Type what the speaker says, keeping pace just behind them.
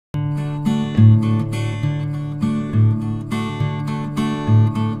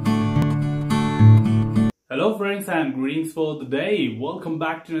Hello friends and greetings for the day. Welcome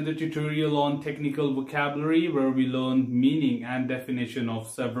back to another tutorial on technical vocabulary where we learn meaning and definition of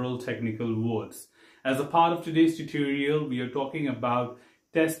several technical words. As a part of today's tutorial, we are talking about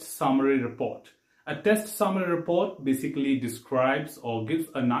test summary report. A test summary report basically describes or gives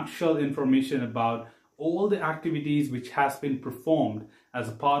a nutshell information about all the activities which has been performed as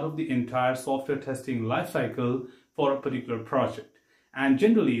a part of the entire software testing lifecycle for a particular project. And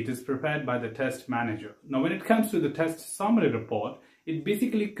generally it is prepared by the test manager. Now when it comes to the test summary report, it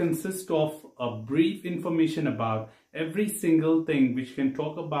basically consists of a brief information about every single thing which can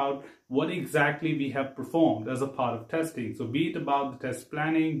talk about what exactly we have performed as a part of testing. So be it about the test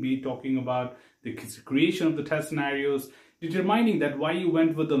planning, be it talking about the creation of the test scenarios, determining that why you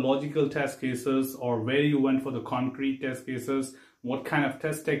went with the logical test cases or where you went for the concrete test cases, what kind of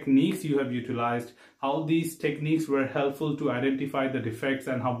test techniques you have utilized, how these techniques were helpful to identify the defects,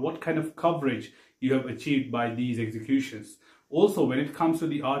 and what kind of coverage you have achieved by these executions. Also, when it comes to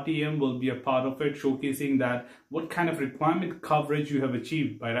the RTM, will be a part of it, showcasing that what kind of requirement coverage you have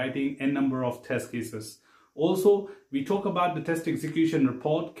achieved by writing n number of test cases. Also, we talk about the test execution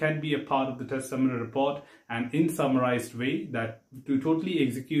report can be a part of the test summary report, and in summarized way that to totally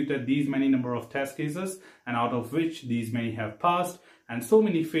executed these many number of test cases, and out of which these many have passed and so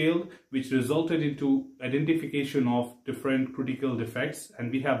many failed, which resulted into identification of different critical defects,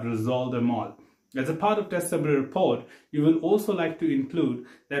 and we have resolved them all. As a part of test summary report, you will also like to include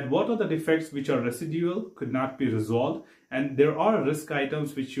that what are the defects which are residual, could not be resolved, and there are risk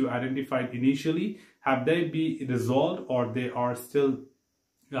items which you identified initially. Have they been resolved, or they are still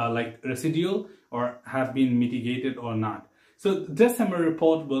like residual, or have been mitigated or not? So the test summary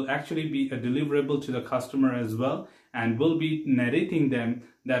report will actually be a deliverable to the customer as well, and will be narrating them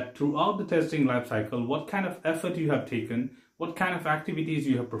that throughout the testing lifecycle, what kind of effort you have taken, what kind of activities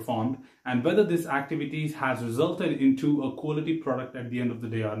you have performed, and whether these activities has resulted into a quality product at the end of the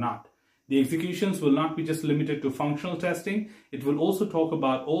day or not. The executions will not be just limited to functional testing. It will also talk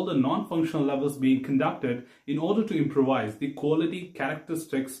about all the non-functional levels being conducted in order to improvise the quality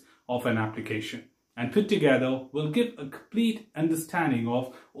characteristics of an application. And put together will give a complete understanding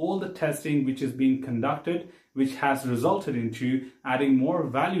of all the testing which is being conducted, which has resulted into adding more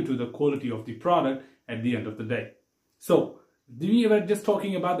value to the quality of the product at the end of the day. So we were just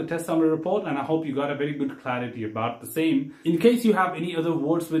talking about the test summary report, and I hope you got a very good clarity about the same. In case you have any other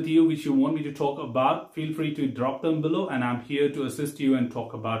words with you which you want me to talk about, feel free to drop them below, and I'm here to assist you and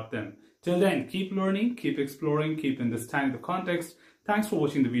talk about them. Till then, keep learning, keep exploring, keep understanding the context. Thanks for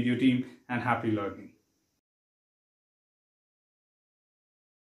watching the video, team, and happy learning.